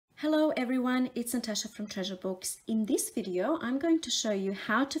Hello everyone, it's Natasha from Treasure Books. In this video, I'm going to show you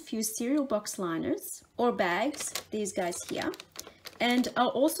how to fuse cereal box liners or bags, these guys here. And I'll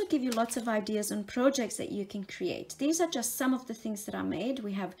also give you lots of ideas on projects that you can create. These are just some of the things that I made.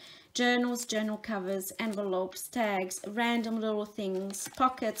 We have journals, journal covers, envelopes, tags, random little things,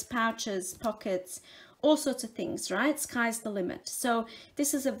 pockets, pouches, pockets, all sorts of things, right? Sky's the limit. So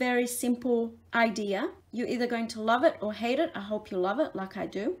this is a very simple idea. You're either going to love it or hate it. I hope you love it like I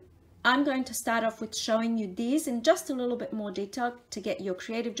do. I'm going to start off with showing you these in just a little bit more detail to get your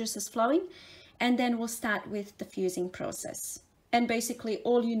creative juices flowing. And then we'll start with the fusing process. And basically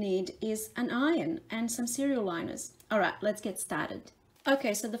all you need is an iron and some cereal liners. All right, let's get started.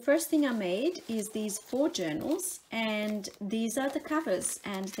 Okay, so the first thing I made is these 4 journals, and these are the covers,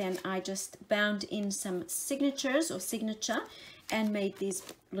 and then I just bound in some signatures or signature and made these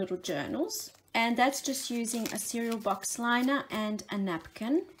little journals. And that's just using a cereal box liner and a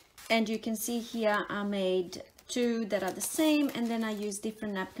napkin. And you can see here I made 2 that are the same, and then I used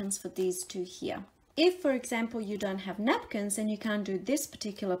different napkins for these 2 here. If, for example, you don't have napkins and you can't do this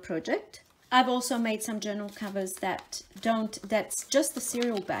particular project, I've also made some journal covers that's just the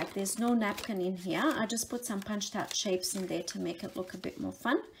cereal bag. There's no napkin in here. I just put some punched out shapes in there to make it look a bit more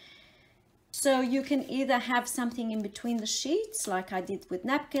fun. So you can either have something in between the sheets like I did with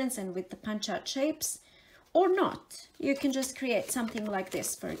napkins and with the punch out shapes, or not. You can just create something like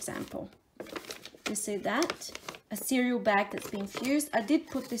this, for example. You see that? A cereal bag that's been fused. I did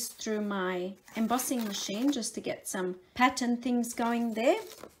put this through my embossing machine just to get some pattern things going there.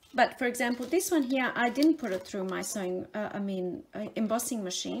 But for example, this one here, I didn't put it through my embossing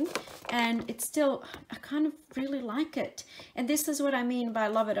machine, and it's still, I kind of really like it. And this is what I mean by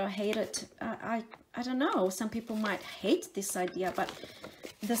love it or hate it. I don't know, some people might hate this idea, but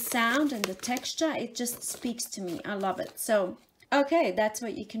the sound and the texture, it just speaks to me. I love it. So, okay, that's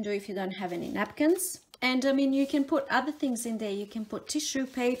what you can do if you don't have any napkins. And I mean, you can put other things in there. You can put tissue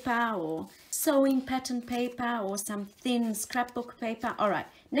paper or sewing pattern paper or some thin scrapbook paper. All right,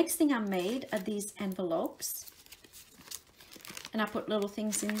 next thing I made are these envelopes. And I put little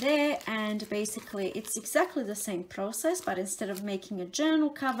things in there, and basically it's exactly the same process, but instead of making a journal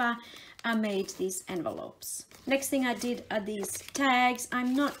cover, I made these envelopes. Next thing I did are these tags.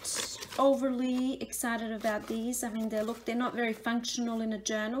 I'm not overly excited about these. I mean, they're not very functional in a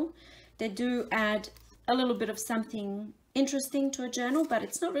journal. They do add a little bit of something interesting to a journal, but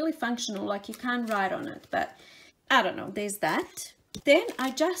it's not really functional, like you can't write on it. But I don't know, there's that. Then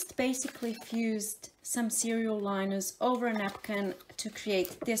I just basically fused some cereal liners over a napkin to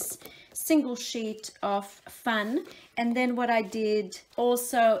create this single sheet of fun. And then what I did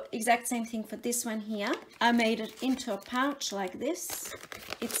also, exact same thing for this one here, I made it into a pouch like this.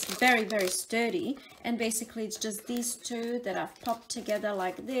 It's very, very sturdy, and basically it's just these 2 that I've popped together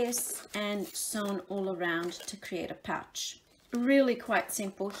like this and sewn all around to create a pouch. Really quite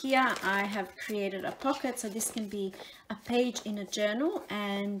simple. Here I have created a pocket, so this can be a page in a journal,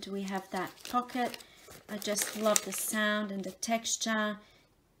 and we have that pocket. I just love the sound and the texture.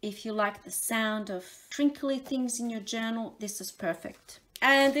 If you like the sound of crinkly things in your journal, this is perfect.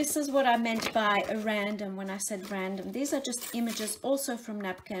 And this is what I meant by a random when I said random. These are just images also from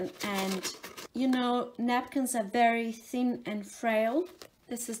napkin, and you know, napkins are very thin and frail.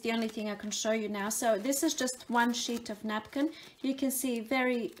 This is the only thing I can show you now. So this is just 1 sheet of napkin. You can see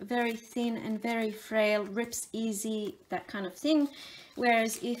very, very thin and very frail, rips easy, that kind of thing.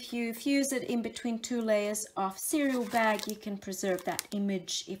 Whereas if you fuse it in between 2 layers of cereal bag, you can preserve that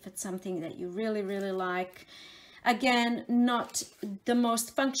image if it's something that you really, really like. Again, not the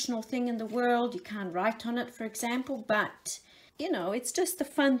most functional thing in the world. You can't write on it, for example, but you know, it's just a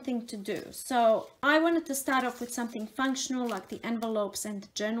fun thing to do. So I wanted to start off with something functional like the envelopes and the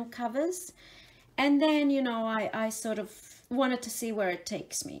journal covers. And then, you know, I sort of wanted to see where it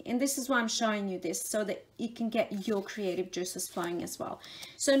takes me. And this is why I'm showing you this, so that you can get your creative juices flowing as well.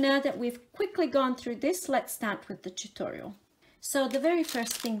 So now that we've quickly gone through this, let's start with the tutorial. So the very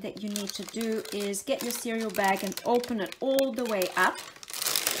first thing that you need to do is get your cereal bag and open it all the way up.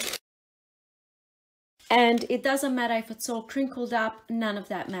 And it doesn't matter if it's all crinkled up, none of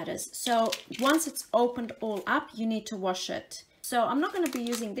that matters. So once it's opened all up, you need to wash it. So I'm not going to be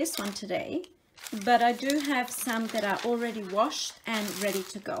using this one today, but I do have some that are already washed and ready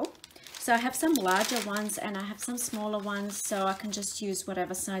to go. So I have some larger ones and I have some smaller ones, so I can just use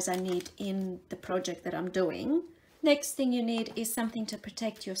whatever size I need in the project that I'm doing. Next thing you need is something to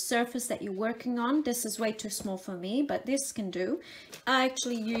protect your surface that you're working on. This is way too small for me, but this can do. I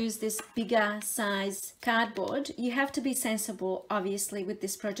actually use this bigger size cardboard. You have to be sensible, obviously, with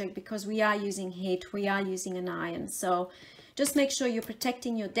this project because we are using heat, we are using an iron. So Just make sure you're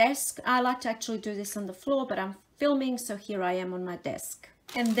protecting your desk. I like to actually do this on the floor, but I'm filming, so here I am on my desk.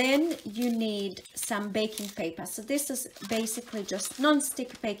 And then you need some baking paper. So this is basically just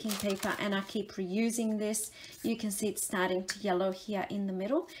non-stick baking paper, and I keep reusing this. You can see it's starting to yellow here in the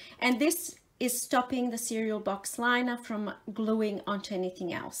middle. And this is stopping the cereal box liner from gluing onto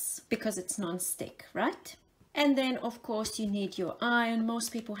anything else because it's non-stick, right? And then of course you need your iron.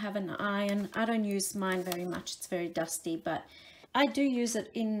 Most people have an iron. I don't use mine very much. It's very dusty, but I do use it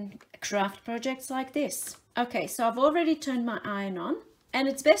in craft projects like this. Okay, so I've already turned my iron on. And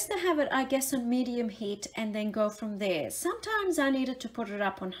it's best to have it, I guess, on medium heat and then go from there. Sometimes I needed to put it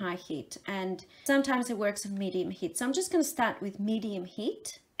up on high heat, and sometimes it works on medium heat. So I'm just going to start with medium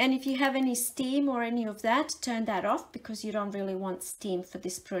heat. And if you have any steam or any of that, turn that off because you don't really want steam for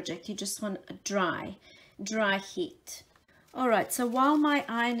this project. You just want a dry heat. All right, so while my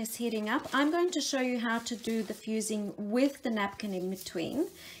iron is heating up, I'm going to show you how to do the fusing with the napkin in between.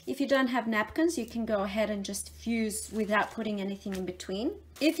 If you don't have napkins, you can go ahead and just fuse without putting anything in between.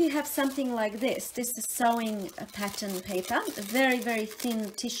 If you have something like this is sewing pattern paper, very, very thin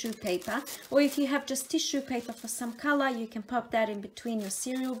tissue paper. Or if you have just tissue paper for some color, you can pop that in between your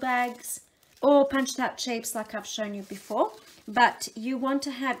cereal bags or punched out shapes like I've shown you before. But you want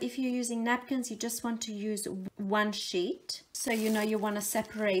to have, if you're using napkins, you just want to use one sheet. So you know you want to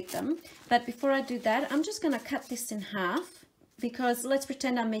separate them. But before I do that, I'm just going to cut this in half because let's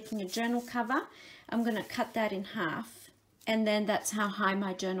pretend I'm making a journal cover. I'm going to cut that in half, and then that's how high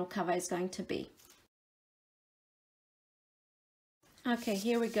my journal cover is going to be. Okay,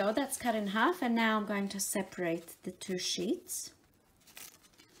 here we go. That's cut in half, and now I'm going to separate the two sheets,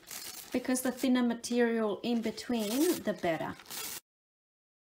 because the thinner material in between, the better.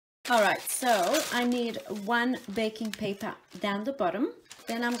 All right, so I need one baking paper down the bottom.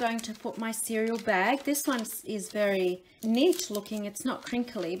 Then I'm going to put my cereal bag. This one is very neat looking. It's not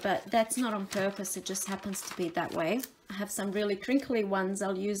crinkly, but that's not on purpose. It just happens to be that way. I have some really crinkly ones.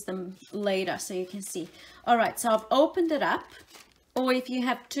 I'll use them later so you can see. All right, so I've opened it up. Or if you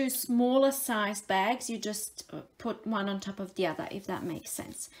have two smaller sized bags, you just put one on top of the other, if that makes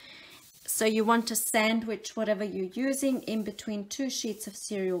sense. So you want to sandwich whatever you're using in between two sheets of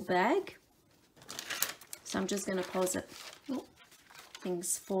cereal bag. So I'm just going to close it. Oh,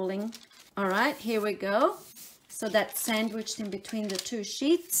 things falling. All right, here we go. So that's sandwiched in between the two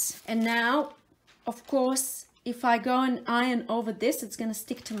sheets. And now, of course, if I go and iron over this, it's going to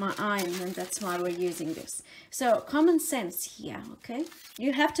stick to my iron, and that's why we're using this. So common sense here, okay?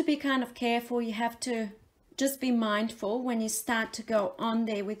 You have to be kind of careful. You have to just be mindful when you start to go on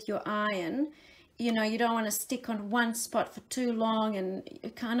there with your iron. You know, you don't want to stick on one spot for too long, and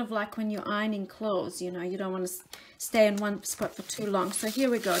kind of like when you're ironing clothes, you know, you don't want to stay in one spot for too long. So here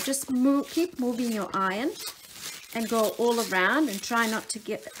we go. Just keep moving your iron and go all around, and try not to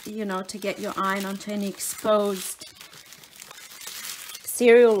get, you know, to get your iron onto any exposed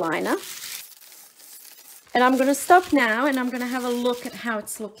cereal liner. And I'm going to stop now, and I'm going to have a look at how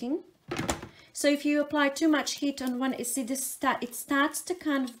it's looking. So if you apply too much heat on one, you see this it starts to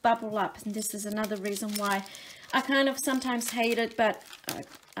kind of bubble up, and this is another reason why I kind of sometimes hate it, but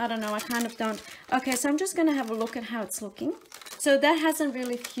I don't know, I kind of don't. Okay, so I'm just going to have a look at how it's looking. So that hasn't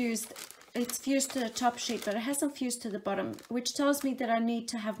really fused. It's fused to the top sheet, but it hasn't fused to the bottom, which tells me that I need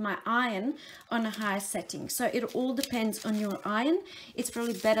to have my iron on a higher setting. So it all depends on your iron. It's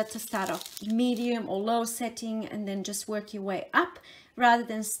probably better to start off medium or low setting and then just work your way up, rather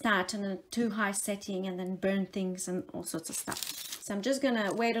than start on a too high setting and then burn things and all sorts of stuff. So I'm just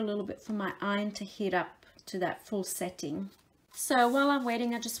gonna wait a little bit for my iron to heat up to that full setting. So while I'm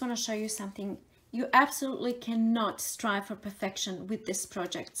waiting, I just want to show you something. You absolutely cannot strive for perfection with this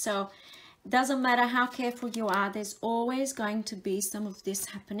project. So doesn't matter how careful you are, there's always going to be some of this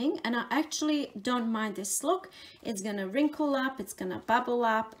happening, and I actually don't mind this look. It's gonna wrinkle up, it's gonna bubble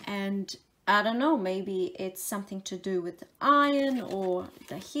up, and I don't know, maybe it's something to do with the iron or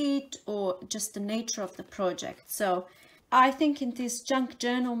the heat or just the nature of the project. So I think in this junk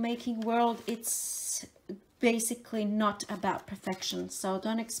journal making world, it's basically not about perfection. So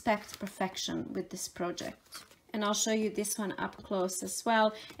don't expect perfection with this project. And I'll show you this one up close as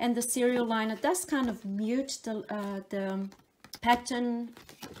well. And the cereal liner does kind of mute the pattern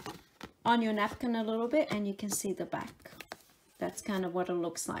on your napkin a little bit, and you can see the back. That's kind of what it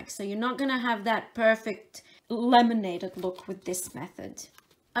looks like. So you're not going to have that perfect laminated look with this method.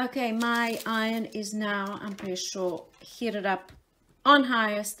 Okay, my iron is now, I'm pretty sure, heated up on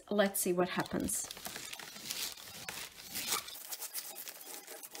highest. Let's see what happens.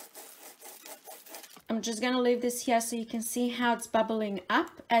 I'm just going to leave this here so you can see how it's bubbling up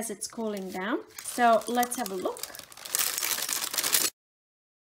as it's cooling down. So let's have a look.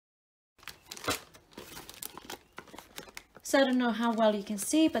 So I don't know how well you can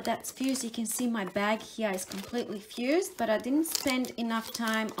see, but that's fused. You can see my bag here is completely fused, but I didn't spend enough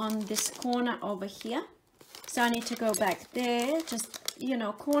time on this corner over here. So I need to go back there. Just, you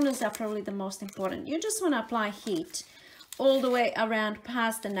know, corners are probably the most important. You just want to apply heat all the way around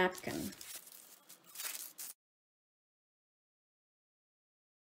past the napkin.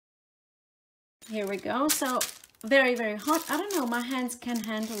 Here we go. So very, very hot. I don't know, my hands can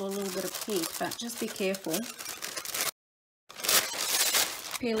handle a little bit of heat, but just be careful.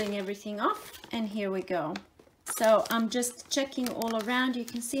 Peeling everything off, and here we go. So I'm just checking all around. You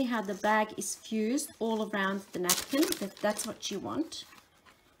can see how the bag is fused all around the napkin. That's what you want.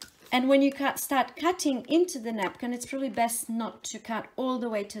 And when you start cutting into the napkin, it's probably best not to cut all the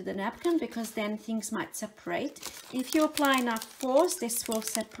way to the napkin, because then things might separate. If you apply enough force, this will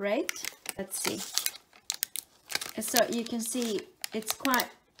separate. Let's see. So you can see it's quite,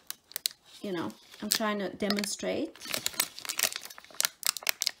 you know, I'm trying to demonstrate.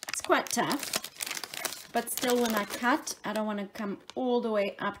 It's quite tough, but still when I cut, I don't want to come all the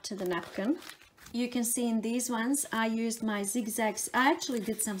way up to the napkin. You can see in these ones, I used my zigzags. I actually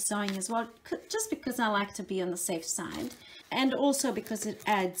did some sewing as well, just because I like to be on the safe side. And also because it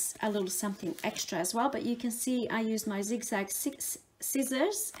adds a little something extra as well. But you can see I used my zigzag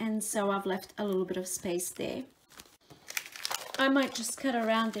scissors, and so I've left a little bit of space there. I might just cut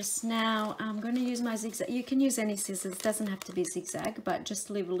around this now. I'm going to use my zigzag. You can use any scissors, it doesn't have to be zigzag, but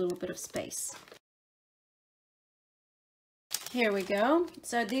just leave a little bit of space. Here we go.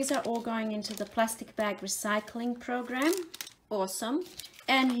 So these are all going into the plastic bag recycling program. Awesome.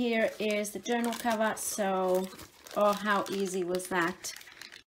 And here is the journal cover. So, oh, how easy was that?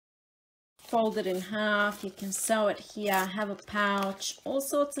 Fold it in half, you can sew it here, have a pouch, all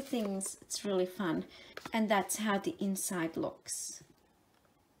sorts of things. It's really fun. And that's how the inside looks.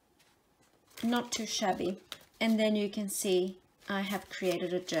 Not too shabby. And then you can see I have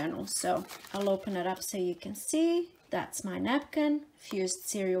created a journal. So I'll open it up so you can see. That's my napkin, fused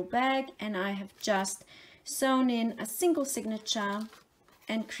cereal bag, and I have just sewn in a single signature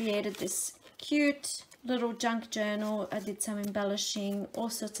and created this cute little junk journal. I did some embellishing, all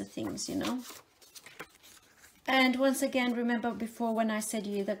sorts of things, you know. And once again, remember before when I said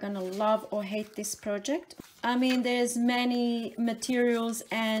you're either gonna love or hate this project. I mean, there's many materials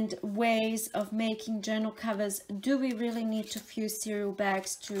and ways of making journal covers. Do we really need to fuse cereal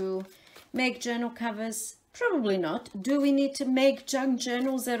bags to make journal covers? Probably not. Do we need to make junk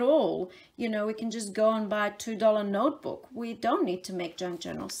journals at all? You know, we can just go and buy a $2 notebook. We don't need to make junk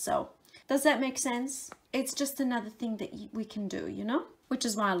journals. So does that make sense? It's just another thing that we can do, you know, which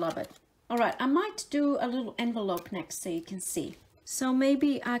is why I love it. All right, I might do a little envelope next so you can see. So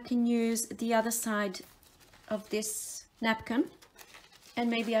maybe I can use the other side of this napkin, and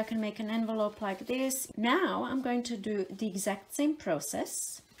maybe I can make an envelope like this. Now I'm going to do the exact same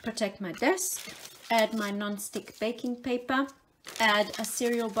process. Protect my desk, add my non-stick baking paper, add a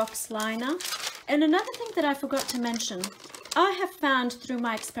cereal box liner. And another thing that I forgot to mention, I have found through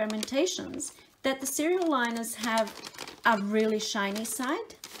my experimentations that the cereal liners have a really shiny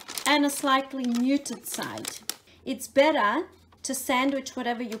side and a slightly muted side. It's better to sandwich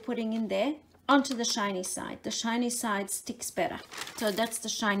whatever you're putting in there onto the shiny side. The shiny side sticks better. So that's the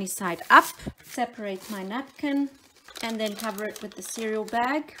shiny side up. Separate my napkin and then cover it with the cereal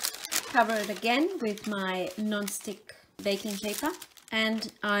bag. Cover it again with my non-stick baking paper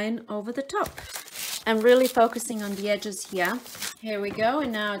and iron over the top. I'm really focusing on the edges here. Here we go,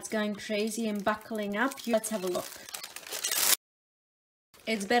 and now it's going crazy and buckling up. Let's have a look.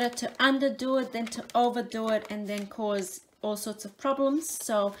 It's better to underdo it than to overdo it and then cause all sorts of problems.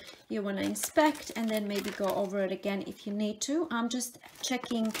 So you want to inspect and then maybe go over it again if you need to. I'm just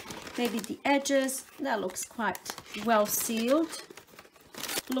checking maybe the edges. That looks quite well sealed.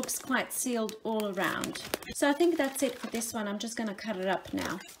 Looks quite sealed all around. So I think that's it for this one. I'm just going to cut it up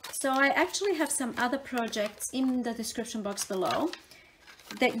now. So I actually have some other projects in the description box below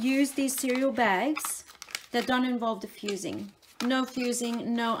that use these cereal bags that don't involve the fusing. No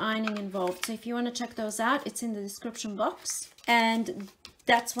fusing, no ironing involved. So if you want to check those out, it's in the description box. And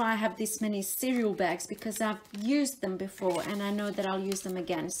that's why I have this many cereal bags, because I've used them before and I know that I'll use them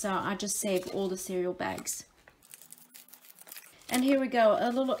again. So I just save all the cereal bags. And here we go,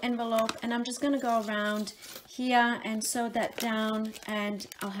 a little envelope, and I'm just going to go around here and sew that down, and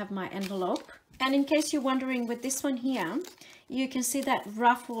I'll have my envelope. And in case you're wondering, with this one here, you can see that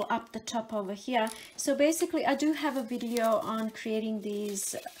ruffle up the top over here. So basically I do have a video on creating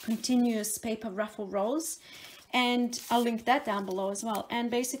these continuous paper ruffle rolls, and I'll link that down below as well.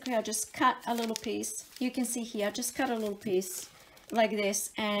 And basically I just cut a little piece. You can see here, I just cut a little piece like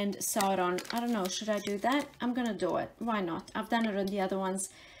this and sew it on. I don't know, should I do that? I'm gonna do it. Why not? I've done it on the other ones.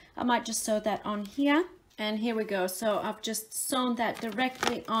 I might just sew that on here. And here we go. So I've just sewn that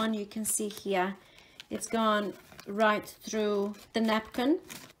directly on. You can see here it's gone right through the napkin.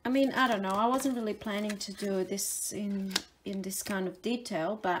 I mean, I don't know, I wasn't really planning to do this in this kind of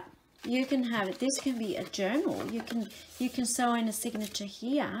detail, but you can have it. This can be a journal. You can sew in a signature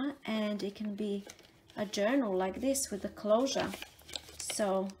here, and it can be a journal like this with a closure.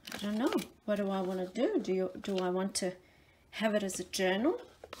 So I don't know, what do I want to do? Do I want to have it as a journal?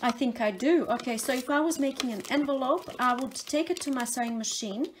 I think I do. Okay, so if I was making an envelope, I would take it to my sewing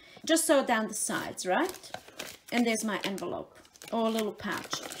machine, just sew down the sides, right? And there's my envelope or a little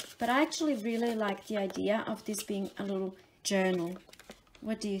pouch. But I actually really like the idea of this being a little journal.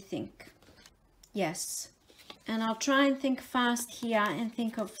 What do you think? Yes. And I'll try and think fast here and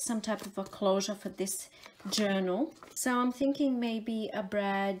think of some type of a closure for this journal. So I'm thinking maybe a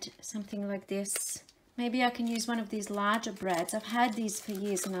brad, something like this. Maybe I can use one of these larger brads. I've had these for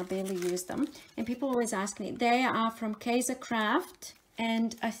years and I barely use them. And people always ask me, they are from Kaiser Craft.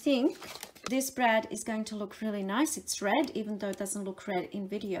 And I think this brad is going to look really nice. It's red, even though it doesn't look red in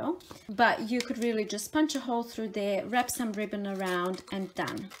video. But you could really just punch a hole through there, wrap some ribbon around, and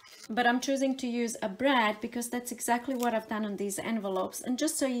done. But I'm choosing to use a brad because that's exactly what I've done on these envelopes. And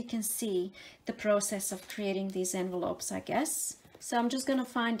just so you can see the process of creating these envelopes, I guess. So I'm just going to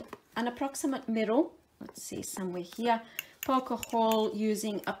find an approximate middle. Let's see, somewhere here. Poke a hole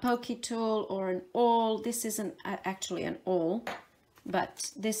using a pokey tool or an awl. This isn't actually an awl,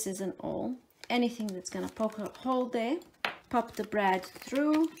 but this is an awl. Anything that's going to poke a hole there. Pop the brad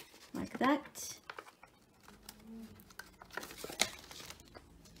through like that.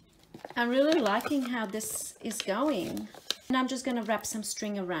 I'm really liking how this is going. And I'm just going to wrap some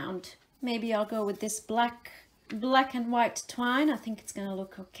string around. Maybe I'll go with this black and white twine. I think it's going to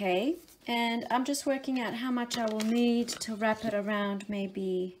look okay. And I'm just working out how much I will need to wrap it around,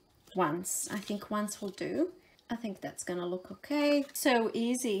 maybe once. I think once will do. I think that's going to look okay. So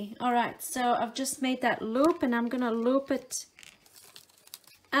easy. All right, so I've just made that loop and I'm going to loop it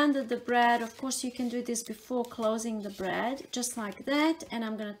under the brad. Of course, you can do this before closing the brad, just like that. And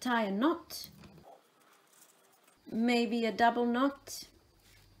I'm going to tie a knot, maybe a double knot.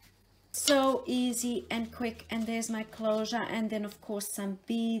 So easy and quick. And there's my closure. And then of course some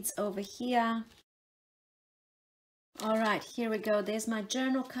beads over here. All right, here we go. There's my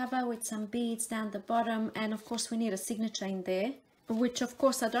journal cover with some beads down the bottom. And of course we need a signature in there, which of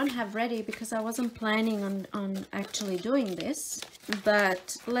course I don't have ready because I wasn't planning on actually doing this.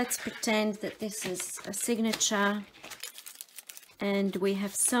 But let's pretend that this is a signature and we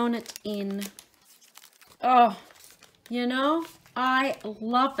have sewn it in. Oh, you know, I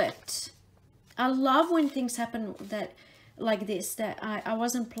love it. I love when things happen that like this, that I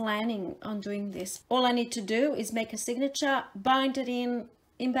wasn't planning on doing this. All I need to do is make a signature, bind it in,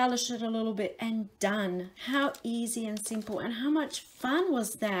 embellish it a little bit, and done. How easy and simple, and how much fun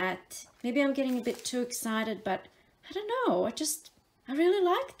was that? Maybe I'm getting a bit too excited, but I don't know, I really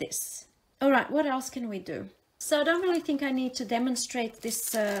like this. All right, what else can we do? So I don't really think I need to demonstrate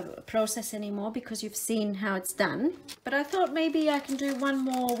this process anymore because you've seen how it's done. But I thought maybe I can do one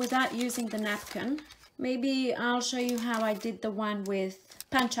more without using the napkin. Maybe I'll show you how I did the one with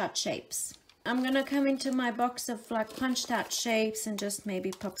punch out shapes. I'm gonna come into my box of like punched out shapes and just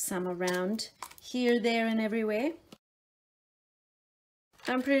maybe pop some around here, there, and everywhere.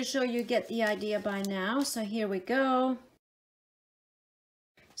 I'm pretty sure you get the idea by now. So here we go.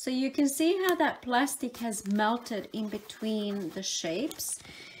 So you can see how that plastic has melted in between the shapes.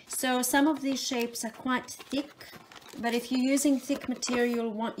 So some of these shapes are quite thick, but if you're using thick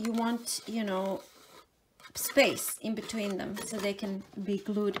material, you want, you know, space in between them so they can be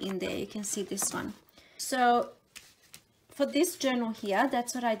glued in there. You can see this one. So for this journal here,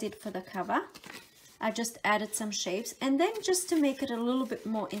 that's what I did for the cover. I just added some shapes, and then just to make it a little bit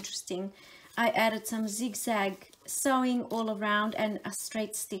more interesting, I added some zigzag sewing all around and a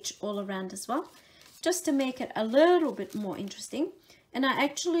straight stitch all around as well, just to make it a little bit more interesting. And I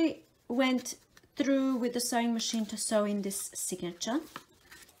actually went through with the sewing machine to sew in this signature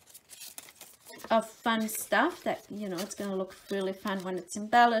of fun stuff that, you know, it's going to look really fun when it's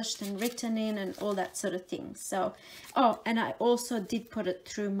embellished and written in and all that sort of thing. So, oh, and I also did put it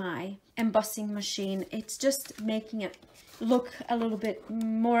through my embossing machine. It's just making it look a little bit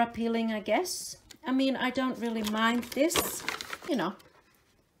more appealing, I guess. I mean, I don't really mind this, you know.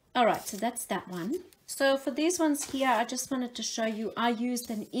 All right, so that's that one. So for these ones here, I just wanted to show you, I used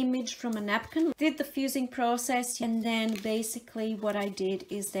an image from a napkin, did the fusing process, and then basically what I did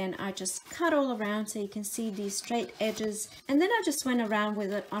is then I just cut all around so you can see these straight edges, and then I just went around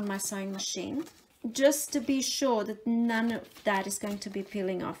with it on my sewing machine just to be sure that none of that is going to be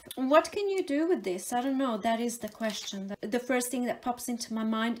peeling off. What can you do with this? I don't know, that is the question. The first thing that pops into my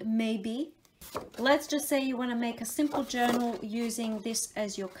mind, maybe, let's just say you want to make a simple journal using this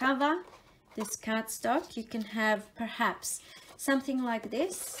as your cover. This cardstock, you can have perhaps something like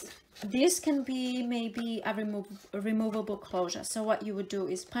this. This can be maybe a removable closure. So what you would do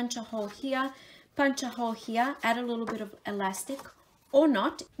is punch a hole here, add a little bit of elastic or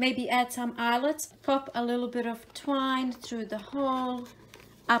not. Maybe add some eyelets, pop a little bit of twine through the hole,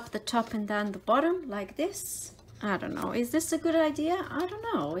 up the top and down the bottom like this. I don't know, is this a good idea? I don't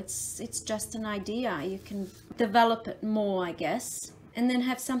know, it's just an idea. You can develop it more, I guess. And then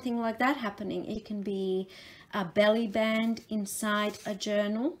have something like that happening. It can be a belly band inside a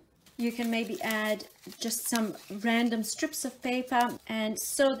journal. You can maybe add just some random strips of paper and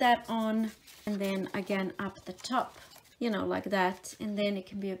sew that on, and then again up the top, you know, like that. And then it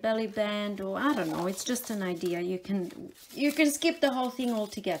can be a belly band, or I don't know, it's just an idea. You can skip the whole thing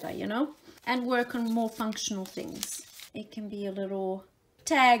altogether, you know, and work on more functional things. It can be a little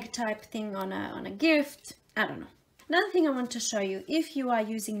tag type thing on a gift. I don't know. Another thing I want to show you, if you are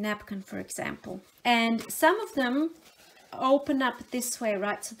using napkin, for example, and some of them open up this way,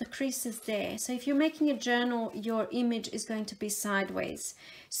 right? So the crease is there. So if you're making a journal, your image is going to be sideways.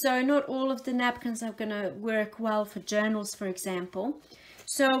 So not all of the napkins are going to work well for journals, for example.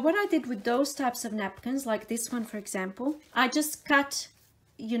 So what I did with those types of napkins, like this one, for example, I just cut,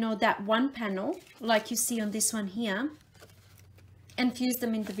 you know, that one panel, like you see on this one here, and fuse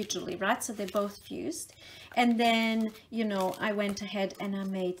them individually, right? So they're both fused. And then, you know, I went ahead and I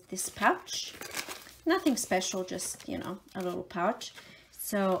made this pouch. Nothing special, just, you know, a little pouch.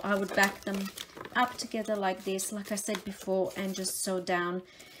 So I would back them up together like this, like I said before, and just sew down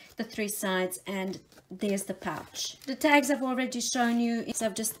the three sides, and there's the pouch. The tags I've already shown you, is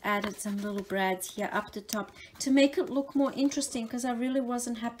I've just added some little brads here up the top to make it look more interesting, because I really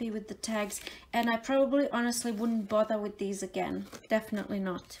wasn't happy with the tags, and I probably honestly wouldn't bother with these again. Definitely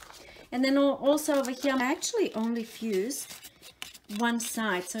not. And then also over here, I actually only fused one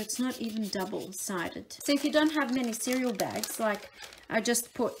side, so it's not even double-sided. So if you don't have many cereal bags, like I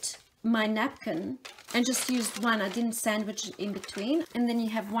just put my napkin and just used one, I didn't sandwich it in between, and then you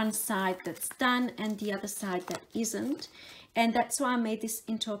have one side that's done and the other side that isn't, and that's why I made this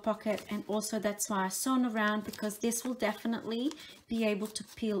into a pocket, and also that's why I sewn around, because this will definitely be able to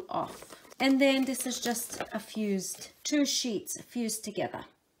peel off. And then this is just a fused, two sheets fused together.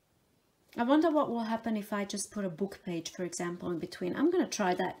 I wonder what will happen if I just put a book page, for example, in between. I'm going to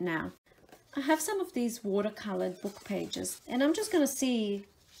try that now. I have some of these watercolored book pages, and I'm just going to see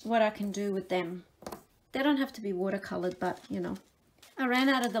what I can do with them. They don't have to be watercolored, but you know. I ran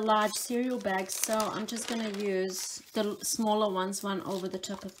out of the large cereal bags, so I'm just going to use the smaller ones, one over the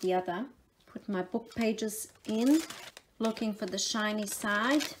top of the other. Put my book pages in, looking for the shiny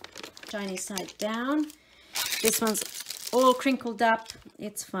side down. This one's all crinkled up,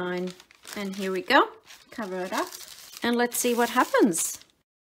 it's fine. And here we go, cover it up, and let's see what happens.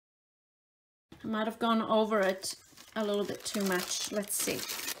 I might have gone over it a little bit too much. Let's see.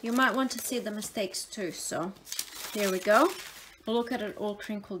 You might want to see the mistakes too, so here we go. Look at it all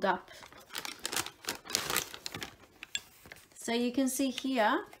crinkled up. So you can see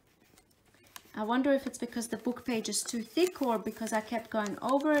here, I wonder if it's because the book page is too thick or because I kept going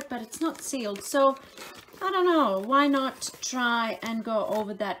over it, but it's not sealed. So I don't know, why not try and go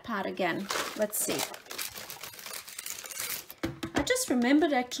over that part again? Let's see. I just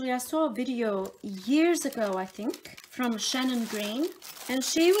remembered, actually, I saw a video years ago, I think, from Shannon Green, and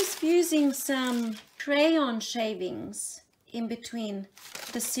she was using some crayon shavings in between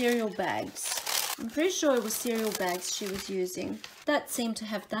the cereal bags. I'm pretty sure it was cereal bags she was using. That seemed to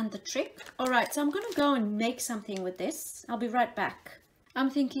have done the trick. Alright, so I'm going to go and make something with this. I'll be right back. I'm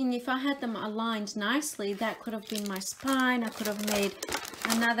thinking if I had them aligned nicely, that could have been my spine. I could have made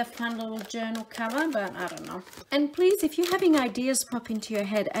another fun little journal cover, but I don't know. And please, if you're having ideas pop into your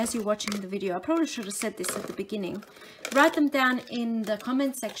head as you're watching the video, I probably should have said this at the beginning. Write them down in the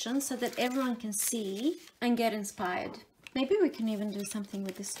comment section so that everyone can see and get inspired. Maybe we can even do something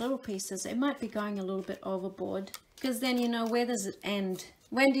with these little pieces. It might be going a little bit overboard, because then, you know, where does it end?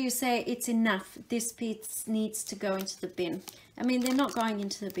 When do you say it's enough? This piece needs to go into the bin. I mean, they're not going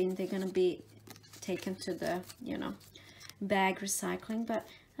into the bin. They're going to be taken to the, you know, bag recycling. But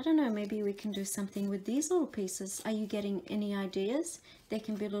I don't know, maybe we can do something with these little pieces. Are you getting any ideas? They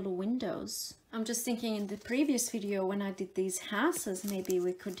can be little windows. I'm just thinking in the previous video when I did these houses, maybe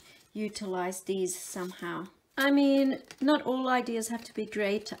we could utilize these somehow. I mean, not all ideas have to be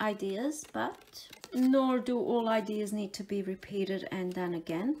great ideas, but nor do all ideas need to be repeated and done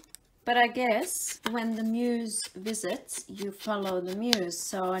again. But I guess when the muse visits, you follow the muse.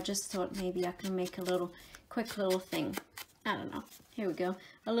 So I just thought maybe I can make a quick little thing. I don't know. Here we go.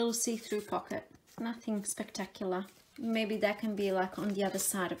 A little see-through pocket. Nothing spectacular. Maybe that can be like on the other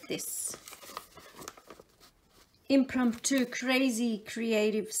side of this. Impromptu, crazy,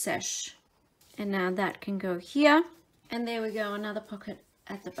 creative sesh. And now that can go here. And there we go, another pocket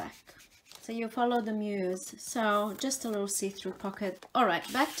at the back. So you follow the muse. So just a little see-through pocket. All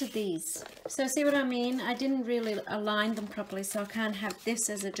right, back to these. So see what I mean? I didn't really align them properly, so I can't have this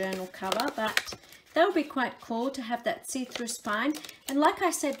as a journal cover, but that would be quite cool to have that see-through spine. And like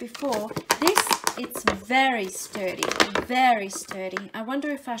I said before, it's very sturdy, very sturdy. I wonder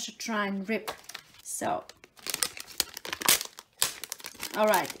if I should try and rip. So, all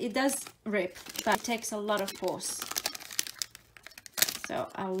right, it does rip, but it takes a lot of force. So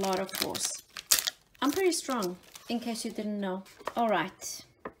a lot of force. I'm pretty strong, in case you didn't know. All right.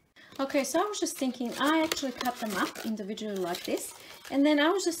 Okay, so I was just thinking, I actually cut them up individually like this. And then I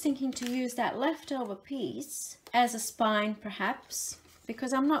was just thinking to use that leftover piece as a spine, perhaps.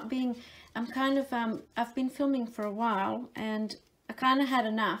 Because I've been filming for a while and I kind of had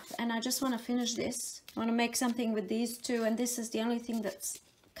enough. And I just want to finish this. I want to make something with these two. And this is the only thing that's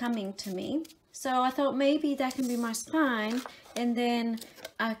coming to me. So I thought maybe that can be my spine, and then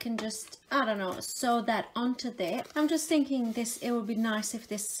I can just, I don't know, sew that onto there. I'm just thinking it would be nice if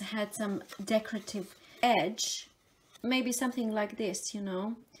this had some decorative edge, maybe something like this, you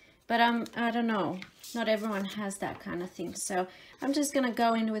know. But I don't know, not everyone has that kind of thing. So I'm just gonna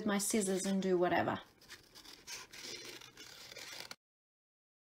go in with my scissors and do whatever.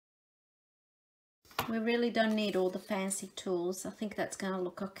 We really don't need all the fancy tools. I think that's gonna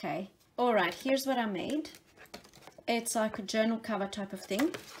look okay. All right, here's what I made. It's like a journal cover type of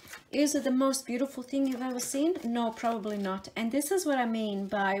thing. Is it the most beautiful thing you've ever seen? No, probably not. And this is what I mean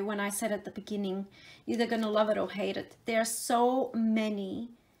by when I said at the beginning, you're either gonna love it or hate it. There are so many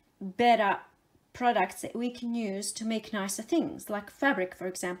better products that we can use to make nicer things. Like fabric, for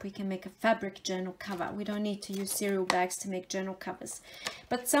example, you can make a fabric journal cover. We don't need to use cereal bags to make journal covers.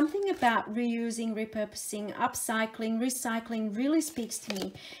 But something about reusing, repurposing, upcycling, recycling really speaks to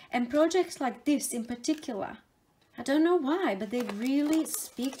me. And projects like this in particular, I don't know why, but they really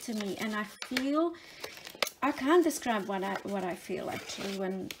speak to me. And I feel, I can't describe what I feel actually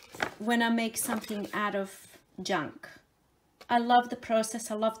when I make something out of junk. I love the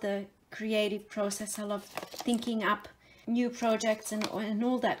process. I love the creative process. I love thinking up new projects and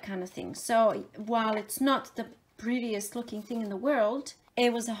all that kind of thing. So while it's not the prettiest looking thing in the world,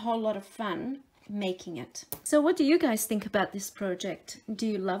 it was a whole lot of fun making it. So what do you guys think about this project? Do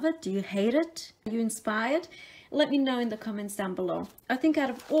you love it? Do you hate it? Are you inspired? Let me know in the comments down below. I think out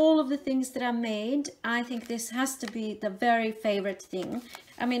of all of the things that I made, I think this has to be the very favorite thing.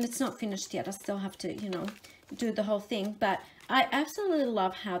 I mean, it's not finished yet. I still have to, you know, do the whole thing, but I absolutely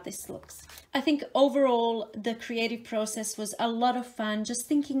love how this looks. I think overall the creative process was a lot of fun, just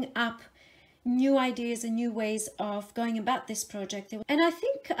thinking up new ideas and new ways of going about this project. And I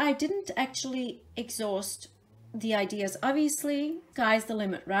think I didn't actually exhaust the ideas. Obviously, sky's the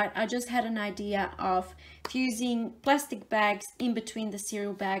limit, right? I just had an idea of fusing plastic bags in between the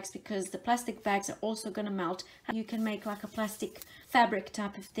cereal bags because the plastic bags are also going to melt. You can make like a plastic fabric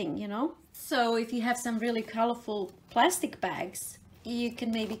type of thing, you know? So if you have some really colorful plastic bags, you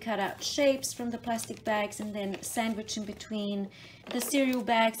can maybe cut out shapes from the plastic bags and then sandwich in between the cereal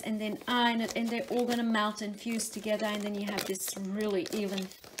bags and then iron it, and they're all going to melt and fuse together, and then you have this really even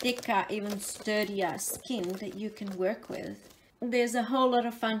thicker, even sturdier skin that you can work with. There's a whole lot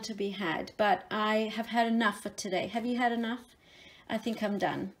of fun to be had, but I have had enough for today. Have you had enough? I think I'm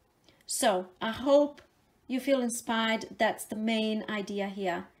done. So I hope you feel inspired. That's the main idea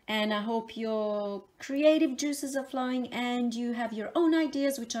here. And I hope your creative juices are flowing and you have your own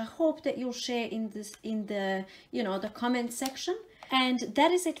ideas, which I hope that you'll share in the the comment section. And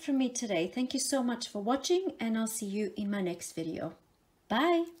that is it from me today. Thank you so much for watching, and I'll see you in my next video.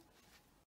 Bye.